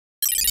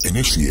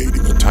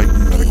Initiating a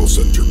Titan Medical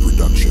Center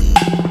production.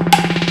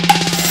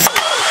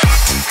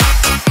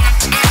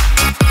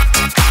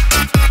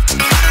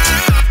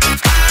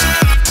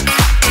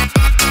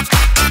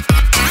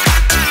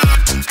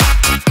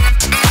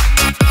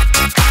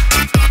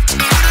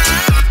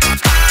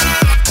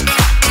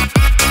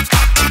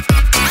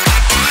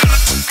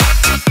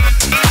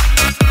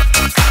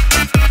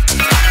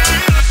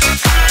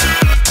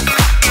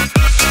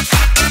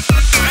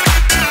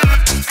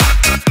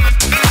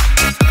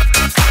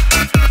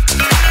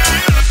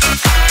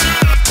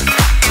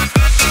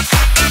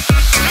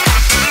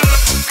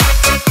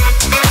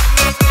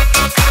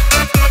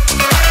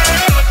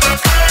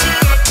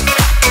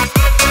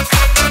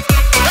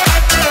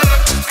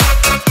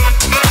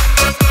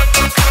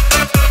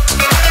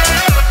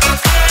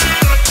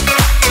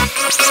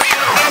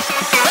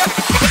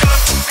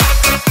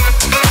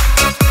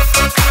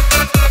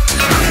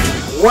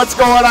 What's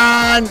going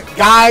on,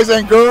 guys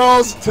and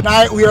girls?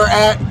 Tonight we are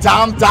at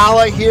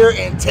Dolla here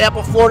in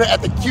Tampa, Florida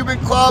at the Cuban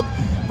Club,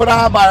 put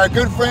on by our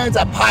good friends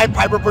at Pied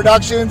Piper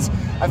Productions.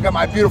 I've got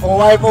my beautiful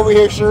wife over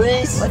here,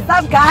 Charisse. What's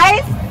up,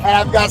 guys? And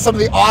I've got some of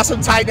the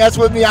awesome Titanettes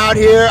with me out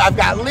here. I've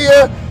got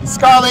Leah,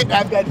 Scarlett, and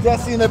I've got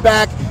Destiny in the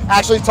back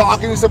actually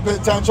talking to some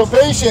potential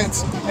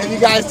patients. And if you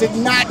guys did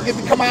not get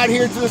to come out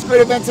here to this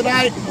great event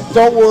tonight,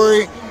 don't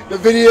worry. The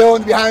video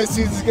and behind the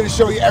scenes is going to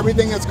show you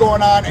everything that's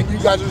going on, and you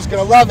guys are just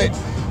going to love it.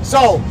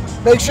 So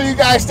make sure you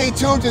guys stay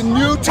tuned to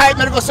new Titan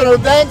Medical Center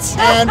events,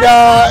 and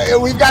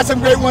we've got some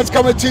great ones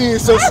coming to you,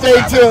 so stay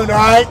tuned, all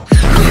right?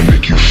 Gonna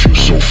make you feel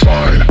so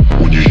fine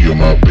when you hear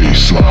my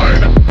bass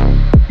line.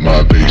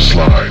 My bass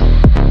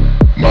line.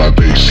 My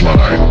bass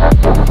line.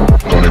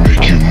 Gonna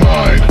make you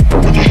mine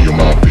when you hear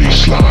my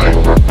bass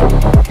line.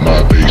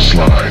 My bass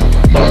line.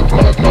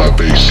 My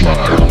bass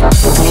line.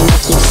 Gonna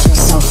make you feel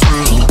so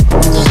fine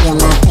when you hear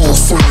my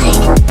bass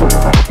line.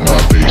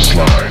 My bass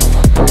line.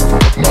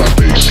 My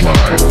bass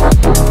line.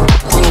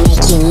 Gonna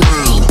make you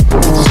mine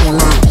when you hear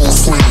my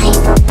bass line.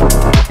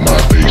 My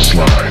bass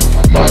line.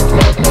 My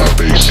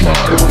bass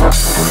line. Gonna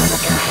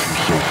make you feel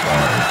so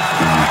fine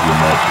when you hear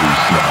my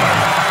bass line.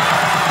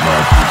 My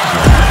bass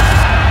line.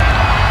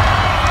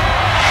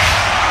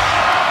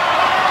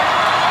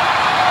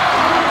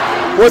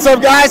 What's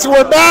up, guys? So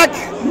we're back,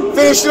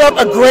 finishing up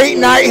a great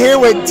night here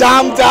with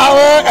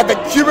Dolla at the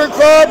Cuban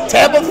Club,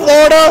 Tampa,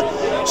 Florida.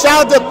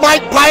 Shout out to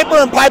Mike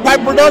Piper and Pied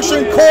Piper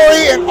Production,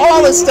 Corey, and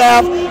all the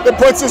staff that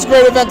puts this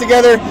great event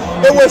together.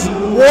 It was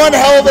one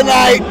hell of a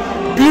night.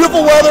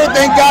 Beautiful weather.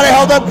 Thank God it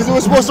held up because it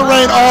was supposed to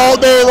rain all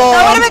day long.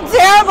 That would have been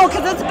terrible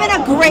because it's been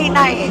a great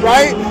night.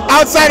 Right?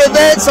 Outside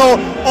event, so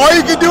all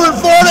you can do in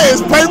Florida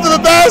is pray for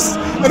the best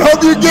and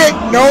hope you get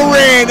no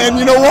rain. And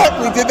you know what?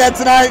 We did that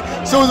tonight,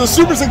 so it was a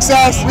super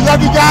success. We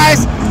love you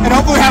guys, and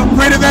hopefully have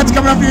great events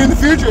coming up for you in the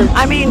future.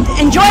 I mean,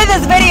 enjoy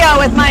this video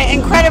with my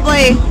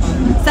incredibly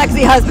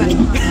sexy husband.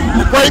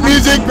 Great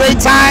music, great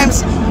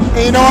times,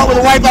 and you know what?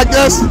 With a wife like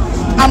this,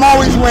 I'm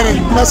always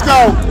winning. Let's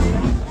go.